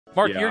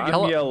Mark, Yeah, you're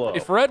I'm yellow.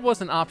 If red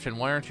was an option,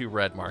 why aren't you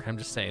red, Mark? I'm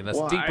just saying.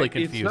 That's deeply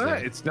confusing.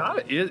 It's not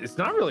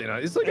really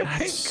not. It's like a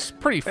pink. It's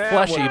pretty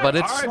fleshy, but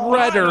it's All right,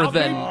 redder fine,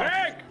 than All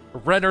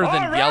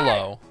right.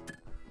 yellow.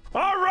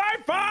 All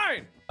right,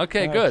 fine.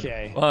 Okay, good.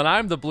 Well, and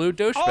I'm the blue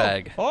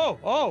douchebag. Oh,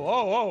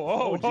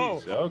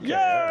 Jeez. Okay.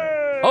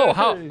 Yay! Oh,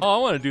 how? Oh,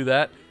 I want to do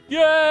that.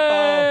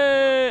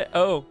 Yay!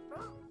 Oh.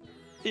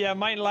 Yeah,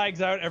 mine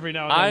lags out every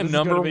now and then. I'm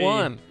number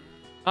one.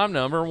 I'm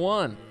number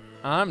one.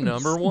 I'm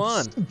number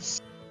one.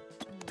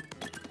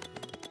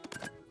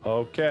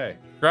 Okay.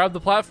 Grab the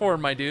platform,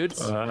 my dudes.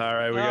 All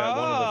right, we got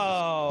one of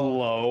us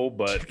slow,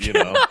 but you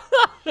know.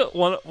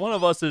 one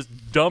of us is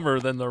dumber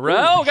than the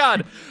rest. Oh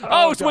God!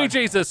 Oh, sweet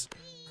Jesus!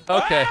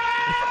 Okay.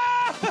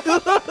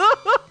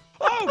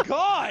 Oh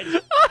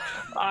God!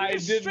 I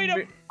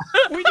didn't.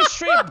 We just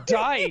straight up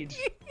died.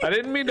 I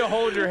didn't mean to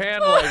hold your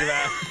hand like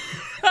that.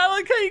 I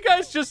like how you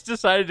guys just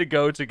decided to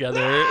go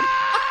together.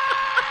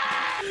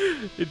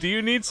 Do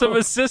you need some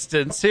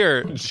assistance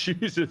here?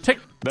 Jesus. Take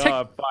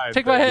I'm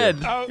fine. my hand.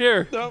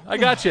 Here, I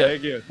got you.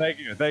 Thank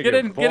you. Get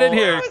in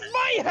here. With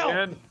my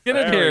help. Get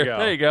in here.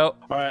 There you go.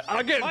 All right,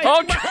 I'll get.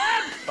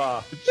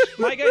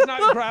 My guy's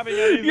not grabbing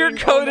anything. You're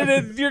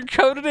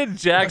coated in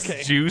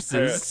Jack's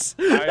juices.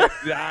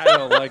 I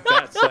don't like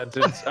that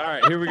sentence. All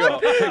right, here we go.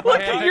 Look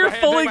at you're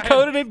fully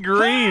coated in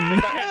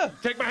green.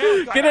 Take my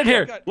hand. Get in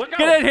here.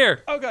 Get in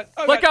here. Oh God.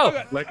 Let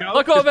go.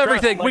 Let go of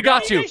everything. We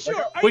got you.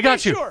 We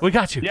got you. We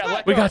got you.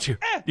 Yeah, we got you.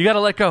 You gotta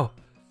let go.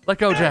 Let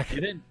go, Jack.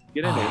 Get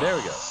in there. There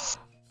we go.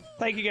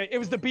 Thank you, guys. It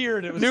was the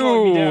beard. It was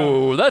slowing me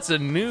down. That's a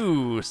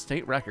new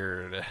state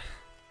record.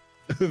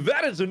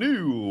 That is a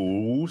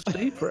new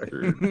state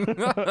record.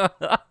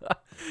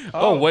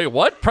 Oh, wait,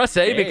 what? Press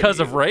A because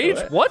of rage?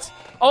 What?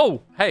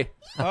 Oh, hey.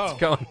 How's it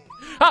going?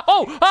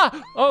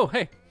 Oh,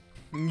 hey.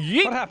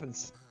 Yeet. What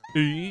happens?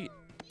 Yeet.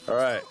 All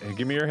right,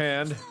 give me your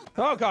hand.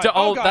 Oh God.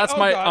 Oh, God. that's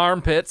my God.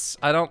 armpits.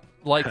 I don't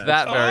like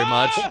that very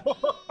much. Okay,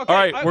 All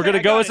right, we're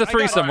gonna go as a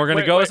threesome. We're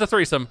gonna go as a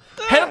threesome.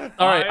 Hit him.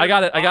 All right, I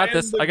got it. I got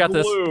this. I got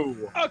this.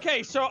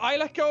 Okay, so I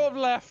let go of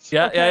left.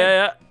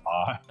 Yeah.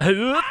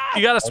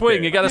 You gotta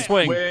swing. You gotta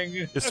swing.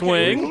 You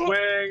swing.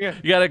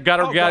 You gotta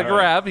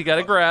grab. You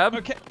gotta grab.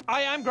 Okay,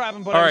 I am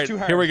grabbing, but all it right, was too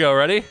hard. here we go.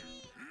 Ready?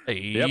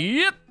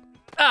 Yep.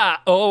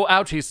 Oh,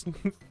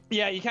 ouchies.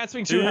 Yeah, you can't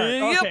swing too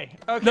hard. Okay.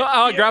 No,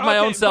 I'll grab my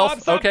own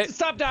self. Bob, okay.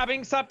 Stop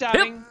dabbing. Stop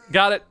dabbing. Yep.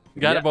 Got it.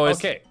 Got it, boys.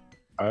 Okay.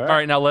 All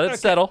right, now let it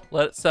settle.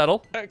 Let it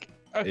settle. Okay.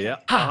 Yeah.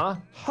 Ha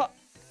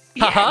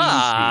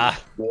Wow.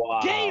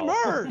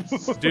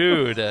 Gamers.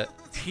 Dude,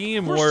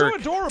 teamwork. We're so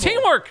adorable.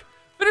 Teamwork.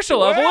 Finish a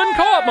level in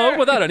co-op mode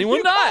without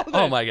anyone dying.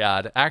 Oh my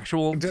God!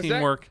 Actual Does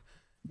teamwork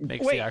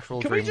makes the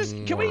actual can dream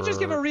we just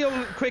give a real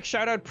quick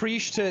shout out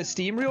preach to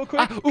Steam real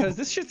quick because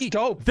this shit's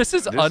dope. This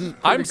is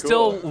I'm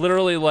still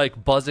literally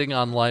like buzzing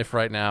on life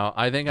right now.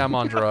 I think I'm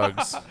on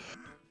drugs.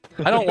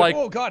 I don't like.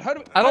 Oh God!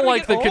 I don't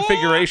like the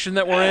configuration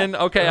that we're in.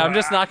 Okay, I'm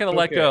just not gonna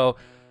let go.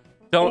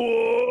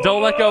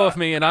 Don't let go of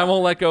me, and I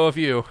won't let go of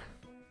you.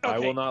 I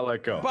will not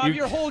let go. Bob,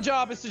 your whole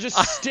job is to just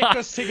stick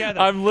us together.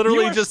 I'm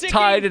literally just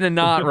tied in a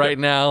knot right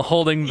now,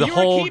 holding the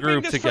whole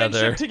group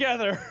together.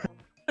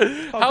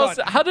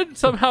 How did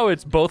somehow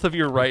it's both of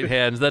your right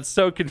hands? That's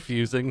so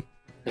confusing.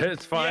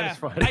 It's fine. Yeah. It's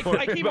fine.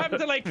 I keep having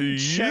to like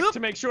check to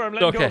make sure I'm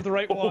letting go of the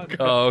right one.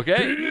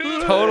 Okay,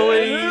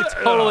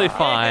 totally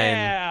fine.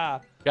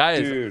 Yeah.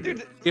 Guys,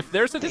 Dude. if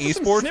there's an This is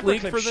some esports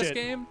league snipperclip for this shit.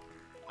 game,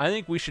 I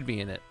think we should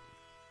be in it.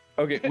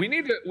 Okay, we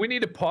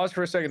need to pause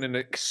for a second and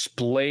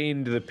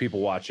explain to the people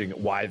watching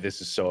why this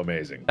is so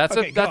amazing. That's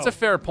a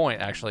fair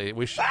point, actually.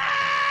 We should.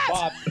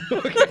 Bob,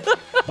 okay.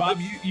 Bob,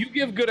 you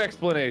give good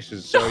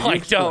explanations. So No, I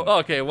don't.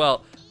 Okay,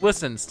 well,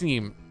 listen,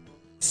 Steam,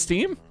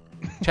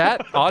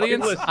 chat,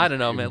 audience. I don't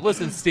know, man.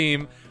 Listen,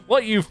 Steam,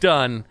 what you've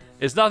done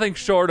is nothing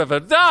short of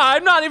a.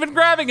 I'm not even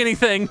grabbing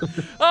anything.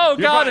 Oh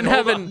God in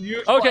heaven.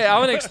 Okay,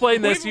 I'm gonna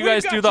explain this. You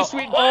guys do the.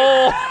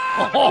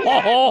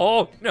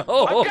 Oh no.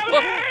 Oh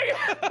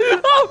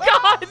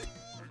God.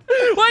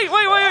 Wait.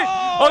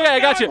 Okay, I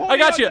got you.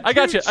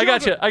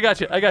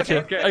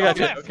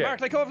 Okay.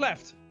 Mark, let go of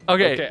left.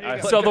 Okay,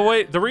 so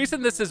the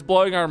reason this is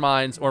blowing our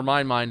minds, or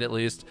my mind at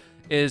least,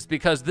 is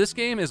because this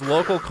game is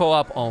local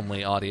co-op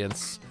only,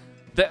 audience.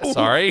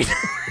 Sorry.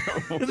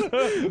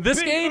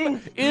 This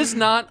game is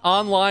not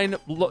online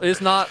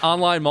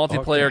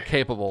multiplayer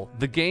capable.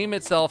 The game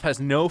itself has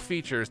no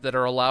features that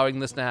are allowing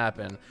this to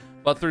happen.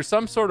 But through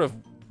some sort of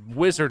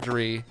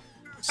wizardry,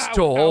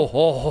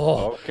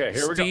 Okay,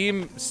 here we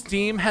go.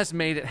 Steam has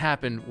made it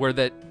happen where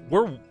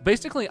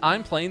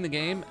I'm playing the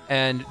game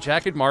and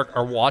Jack and Mark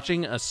are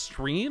watching a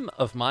stream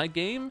of my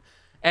game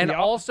and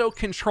also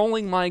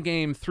controlling my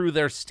game through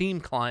their Steam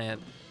client,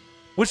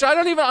 which I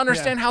don't even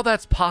understand how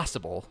that's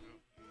possible.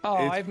 Oh,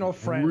 I have no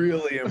friend.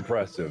 Really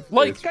impressive.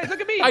 Like, guys,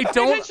 look at me. I Pay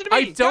attention to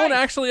me. don't Guys.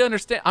 actually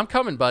understand. I'm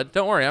coming, bud.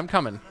 Don't worry, I'm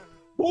coming.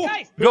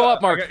 Guys. Go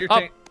up, Mark.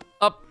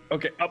 Up.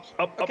 Okay, up.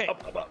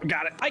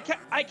 Got it.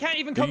 I can't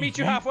even come meet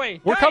you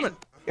halfway. We're Guys, coming.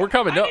 We're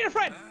coming. I need a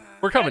friend.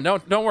 We're coming.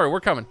 Don't worry. We're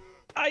coming.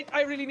 I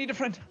really need a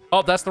friend.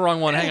 Oh, that's the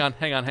wrong one. Hang on.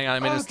 I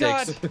made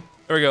mistakes. God.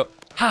 There we go.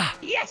 Ha.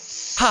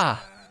 Yes.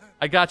 Ha.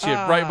 I got you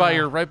right by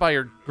your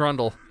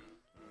grundle,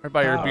 right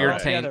by your beard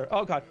taint.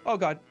 Oh god. Oh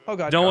god. Oh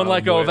god. No one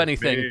let go of with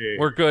anything. me.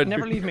 We're good.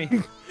 Never leave me.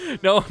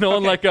 No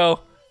one let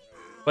go.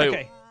 Wait.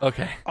 Okay.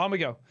 Okay. On we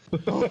go.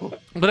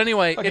 But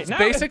anyway, Okay, it's now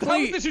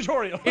basically the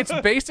tutorial. it's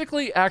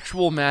basically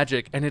actual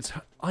magic, and it's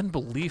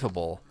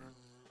unbelievable.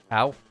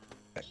 Ow.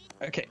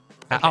 Okay.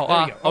 Ow.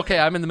 there we go. Okay,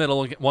 I'm in the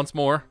middle once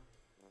more.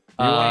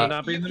 You want to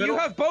not be in the You middle?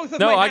 have both of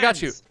No, my I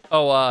got you. hands.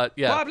 Oh,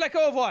 yeah. Bob, let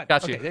go of one.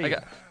 Got you. Okay, there I you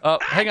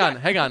got.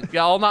 Hang on.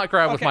 Yeah, I'll not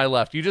grab with Okay. my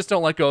left. You just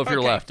don't let go of your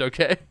Okay. left,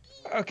 okay?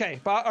 go. Okay,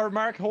 Bob, or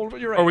Mark, hold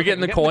your right. Are we Okay,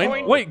 getting the get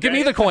coin? Wait, give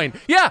me the coin.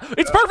 Yeah,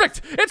 it's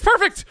perfect. It's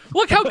perfect.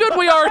 Look how good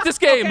we are at this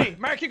game. Okay,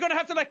 Mark, you're gonna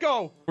have to let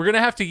go. We're gonna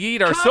have to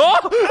yeet our soul.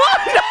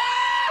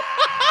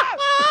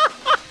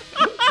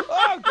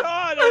 Oh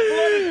God, our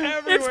blood is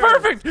everywhere. It's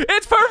perfect.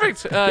 It's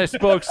perfect. I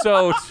spoke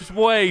so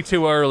way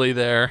too early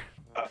there.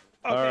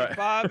 Okay, right.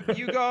 Bob,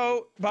 you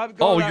go. Bob,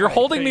 go. Oh, that you're way.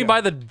 holding There me you go.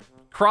 by the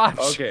crotch.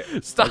 Okay.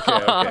 Stop.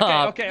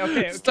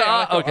 Okay.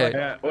 Stop. I'll let go. Okay.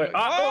 Yeah, wait.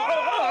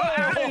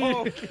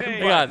 Oh, okay.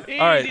 Hang on. Easy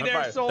All right. there,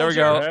 There we soldier.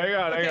 go. Hang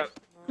on.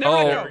 Now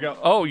let Oh, go. go.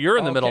 oh, you're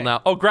in the middle Okay.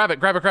 now. Oh, grab it.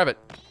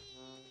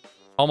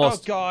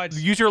 Almost. Oh God.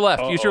 Use your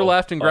left. Use your Uh-oh.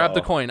 left and grab the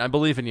Uh-oh. coin. I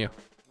believe in you.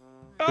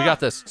 We got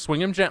this. Swing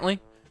him gently.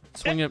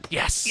 Swing him.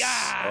 Yes.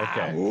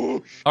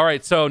 Okay. All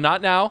right. So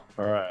not now.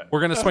 All right. We're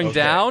gonna swing Okay.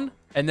 down,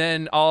 and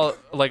then I'll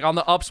like on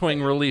the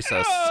upswing release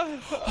us. I'm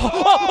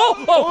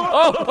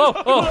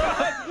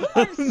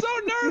so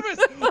nervous.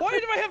 Why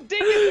do I have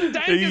dingus and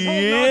dangus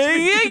holding on to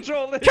me to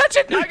control this? Catch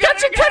it!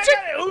 Catch it!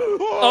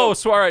 Oh,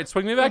 so all right.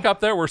 Swing me back up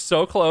there. We're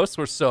so close.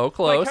 We're so My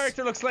close.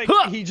 character looks like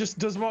he just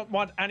does not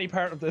want any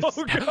part of this. Oh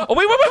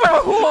wait!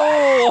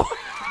 Whoa!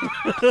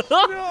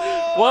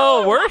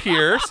 Well, we're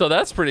here, so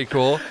that's pretty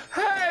cool.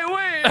 Hey,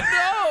 wait,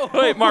 no!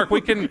 Wait, Mark, we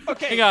can.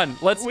 Okay. Hang on.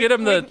 Let's get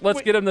him the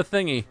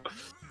thingy.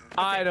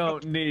 I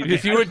don't need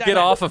If it. you would get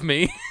off of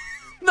me.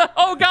 No,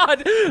 oh God,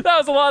 that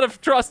was a lot of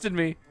trust in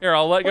me. Here,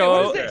 I'll let Wait,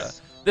 go. what is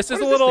this? This is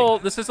What a is this little.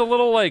 thing? This is a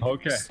little like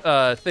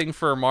Okay. thing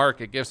for Mark.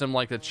 It gives him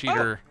like the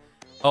cheater.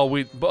 Oh,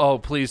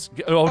 please.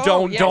 Oh, Oh,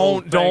 don't, yes.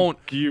 don't.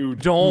 Thank you,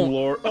 don't.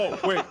 Lord. Oh,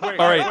 wait. All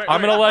right,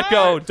 I'm gonna let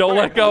go. Don't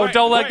let go.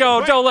 Don't let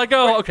go. Don't let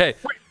go. Okay.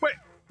 Wait.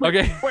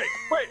 Okay.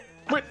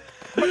 Wait.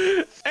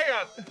 Hang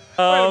on.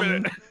 Wait a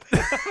minute.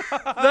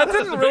 That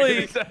didn't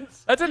really.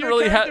 That didn't Your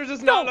really character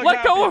does not No, look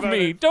let go happy of about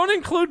me. it. Don't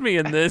include me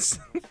in this.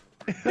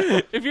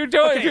 If you're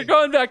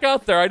going back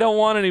out there, I don't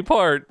want any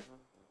part.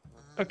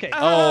 Okay.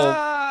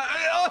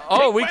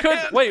 Oh, we could.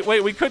 Wait.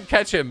 We could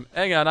catch him.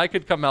 Hang on, I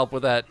could come help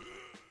with that.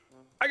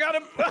 I got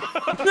him.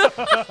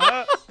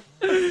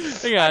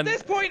 Hang At on.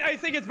 this point, I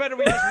think it's better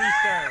we just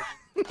restart.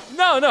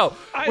 No.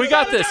 We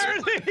got this.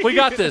 Solidarity. We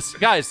got this,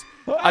 guys.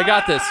 I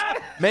got this.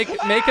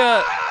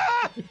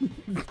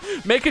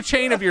 Make a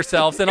chain of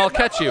yourselves, and I'll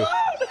catch you.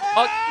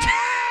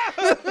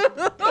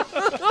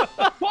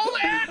 Pull the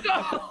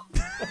handle.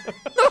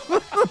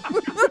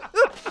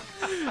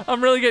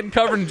 I'm really getting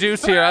covered in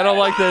juice here. I don't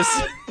like this.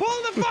 Pull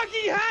the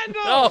fucking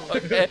handle. Oh,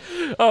 okay.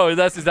 Oh,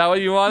 is that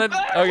what you wanted?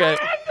 Okay.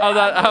 How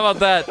about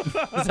that?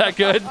 Is that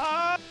good?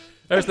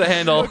 There's the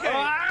handle.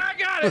 I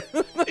got it.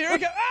 Here we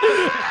go.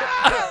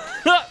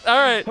 All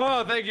right.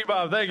 Oh, thank you,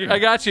 Bob. Thank you. I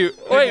got you.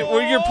 Wait,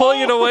 well, you're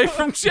pulling it away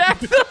from Jack,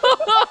 though.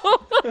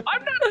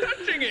 I'm not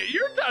touching it.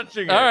 You're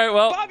touching it. All right,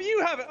 well, Bob,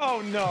 you have it.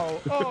 Oh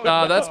no. Oh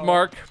no. that's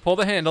Mark. Pull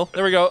the handle.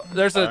 There we go.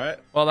 There's a. All right.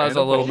 Well, that was a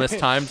Handle little pull.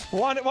 mistimed.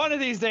 One of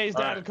these days,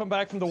 Dad right. will come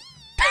back from the.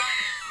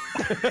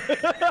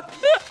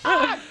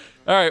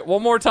 All right,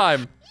 one more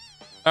time.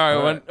 All right.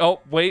 All right. Oh,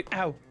 wait.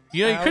 Ow.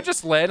 You know, you Ow. could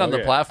just land on the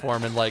Okay.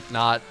 platform and like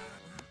not.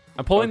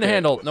 I'm pulling the Okay.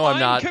 handle. No, I'm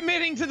not.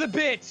 committing to the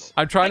bit.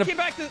 I'm trying I to- came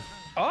back to.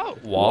 Oh.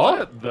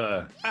 What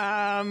the?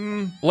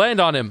 Land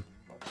on him.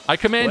 I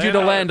command you to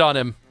land on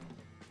him.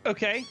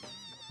 Okay.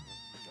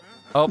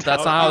 Oh,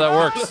 that's not how that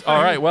works.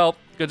 All right. Well,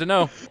 good to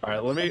know. All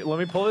right, let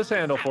me pull this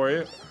handle for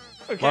you.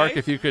 Okay. Mark,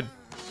 if you could.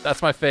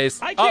 That's my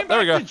face. I Oh, came there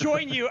we go. back to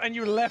join you, and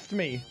you left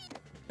me.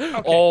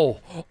 Okay.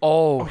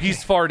 Oh,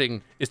 he's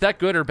farting. Is that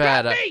good or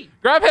bad? Grab me!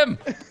 Grab him!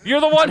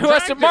 You're the one who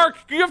has to. dragged him. Mark,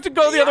 you have to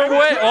go the other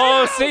way.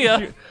 Oh, see ya.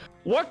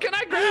 What can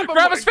I grab?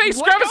 Grab his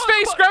face! Grab his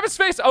face! Grab his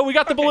face! Oh, we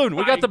got the balloon.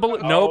 We got the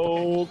balloon.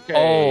 Nope. Okay.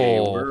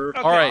 Oh. we're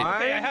Okay, All right.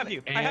 Okay, I have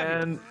you. I have you.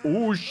 And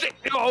oh shit!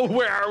 Oh,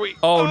 where are we?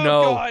 Oh, Oh,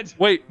 no. God.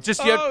 Wait,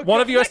 just yet. Oh,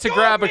 One of God. you has to Let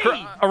go grab of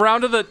me.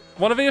 around to the.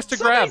 One of you has to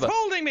grab. Somebody's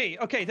holding me.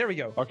 Okay, there we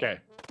go. Okay.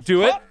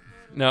 Do it. Oh.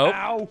 Nope.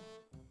 Ow.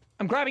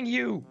 I'm grabbing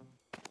you.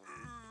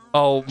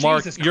 Oh,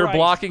 Mark, Jesus you're Christ.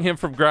 blocking him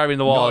from grabbing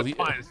the No, wall. it's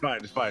fine. It's fine.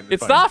 It's fine.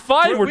 It's not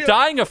fine. We're We-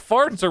 dying of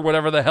farts or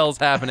whatever the hell's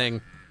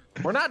happening.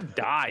 We're not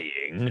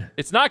dying.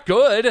 It's not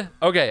good.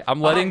 Okay, I'm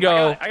letting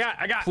go.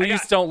 I got.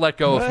 Please don't let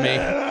go of me.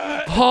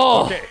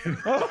 Oh,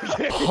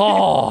 Okay.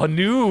 oh,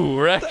 new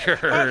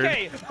record.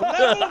 Okay.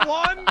 Level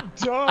 1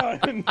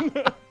 done.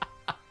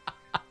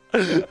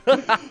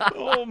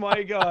 Oh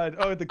my god.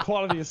 Oh, the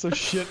quality is so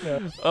shit now.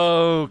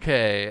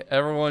 Okay,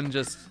 everyone,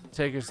 just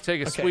take a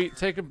sweet,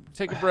 take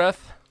a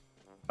breath.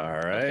 All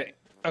right.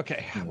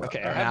 Okay.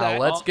 Okay. I have Now that.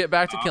 let's get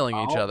back to killing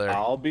each other.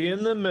 I'll be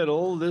in the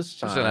middle this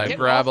Should I time. Get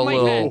grab a off my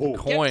little head.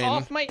 coin? Get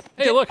off my.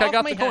 Hey, get look, I off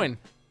got my the hand. coin.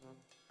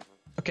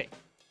 Okay.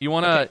 You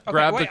want to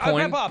grab the coin? I'll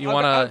grab Bob. You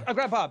want to? I'll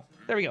grab Bob.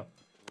 There we go.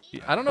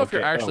 I don't know if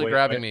you're actually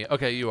grabbing me.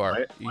 Okay, you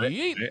are.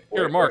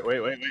 Here, Mark.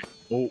 Wait.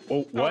 Oh,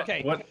 what?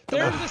 Okay. What?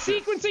 There's a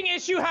sequencing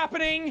issue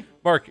happening.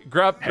 Mark,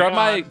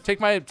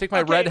 take my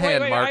red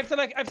hand, Mark.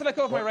 I have to let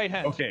go of my right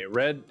hand. Okay,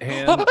 red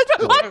hand.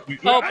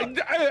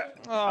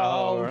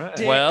 Oh, right.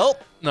 dicks. Well,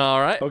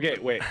 all right. Okay,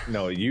 wait.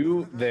 No,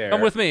 you there.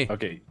 Come with me.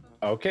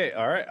 Okay,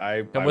 all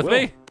right. Come I with will.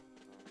 me.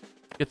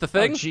 Get the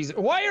thing. Oh, Jesus.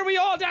 Why are we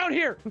all down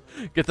here?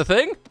 Get the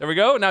thing. There we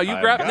go. Now you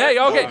I've grab. got Hey, it.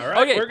 okay, All right,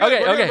 okay, we're good,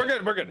 okay.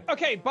 We're good.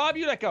 Okay, Bob,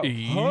 you let go.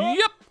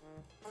 Yep.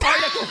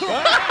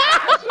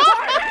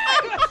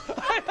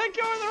 I let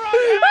go of the wrong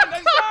hand.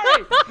 I'm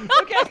sorry.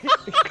 Okay.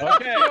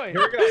 Okay,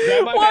 here we go.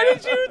 Grab my Why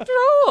hand. did you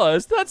throw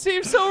us? That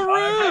seems so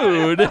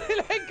rude.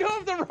 I let go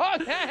of the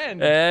wrong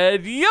hand.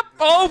 And yep.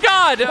 Oh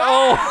God.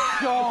 Oh.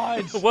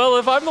 God. Well,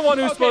 if I'm the one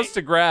who's Okay. supposed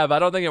to grab, I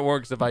don't think it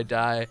works if I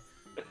die.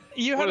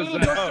 You had a What is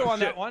little that? gusto Oh, on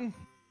shit. that one.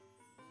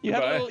 You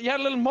had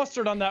a little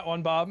mustard on that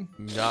one, Bob.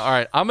 No, all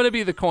right, I'm gonna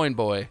be the coin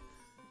boy.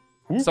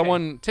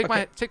 Someone take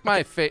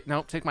my face.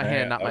 No, take my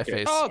hand, not my okay.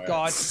 face. Oh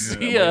God.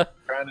 See ya.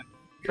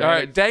 All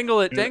right,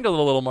 dangle it a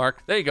little,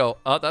 Mark. There you go.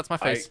 Oh, that's my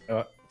face.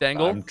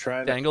 Dangle. I'm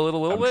trying to- dangle it a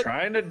little bit.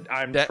 I'm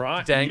Da-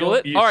 trying. dangle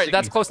it. All right,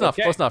 that's close enough.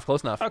 Okay. Close enough.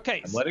 Close enough.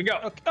 Okay. Let it go.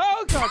 Okay.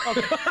 Oh God.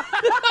 Okay.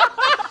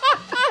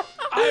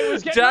 I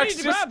was getting ready Jack's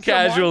to just grab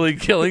casually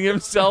killing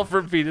himself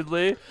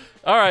repeatedly.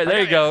 All right, there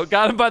you go.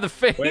 Got him by the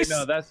face. Wait,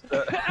 no, that's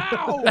the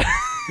someone.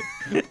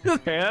 Ow.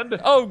 hand.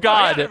 Oh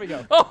God. there we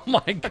go. Oh my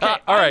God. Okay,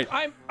 All right.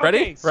 I'm Ready?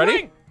 okay, Ready?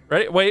 swing.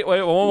 Ready? Wait. One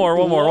more.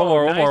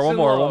 Nice and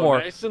low,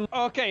 nice and-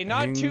 Okay,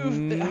 not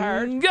too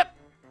hard. Yep.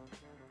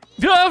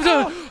 All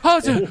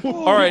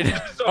right.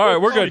 All right.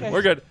 We're good. Okay.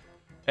 We're good.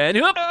 And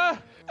whoop. Uh,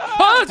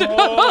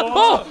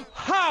 Oh.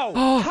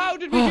 how? How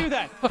did we do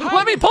that? How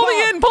Let me did pull me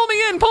Bob in. Pull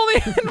me in. Pull me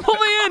in. Pull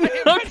me in.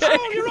 Okay.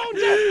 Control your own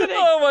destiny.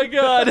 Oh my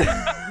God.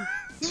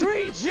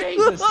 Sweet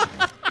Jesus.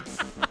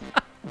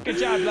 Good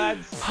job,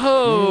 lads.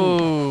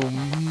 Oh,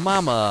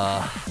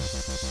 mama.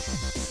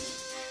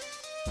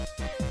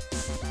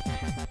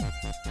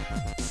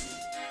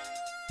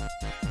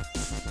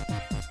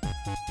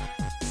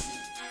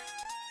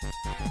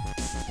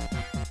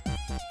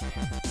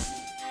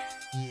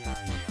 Yeah.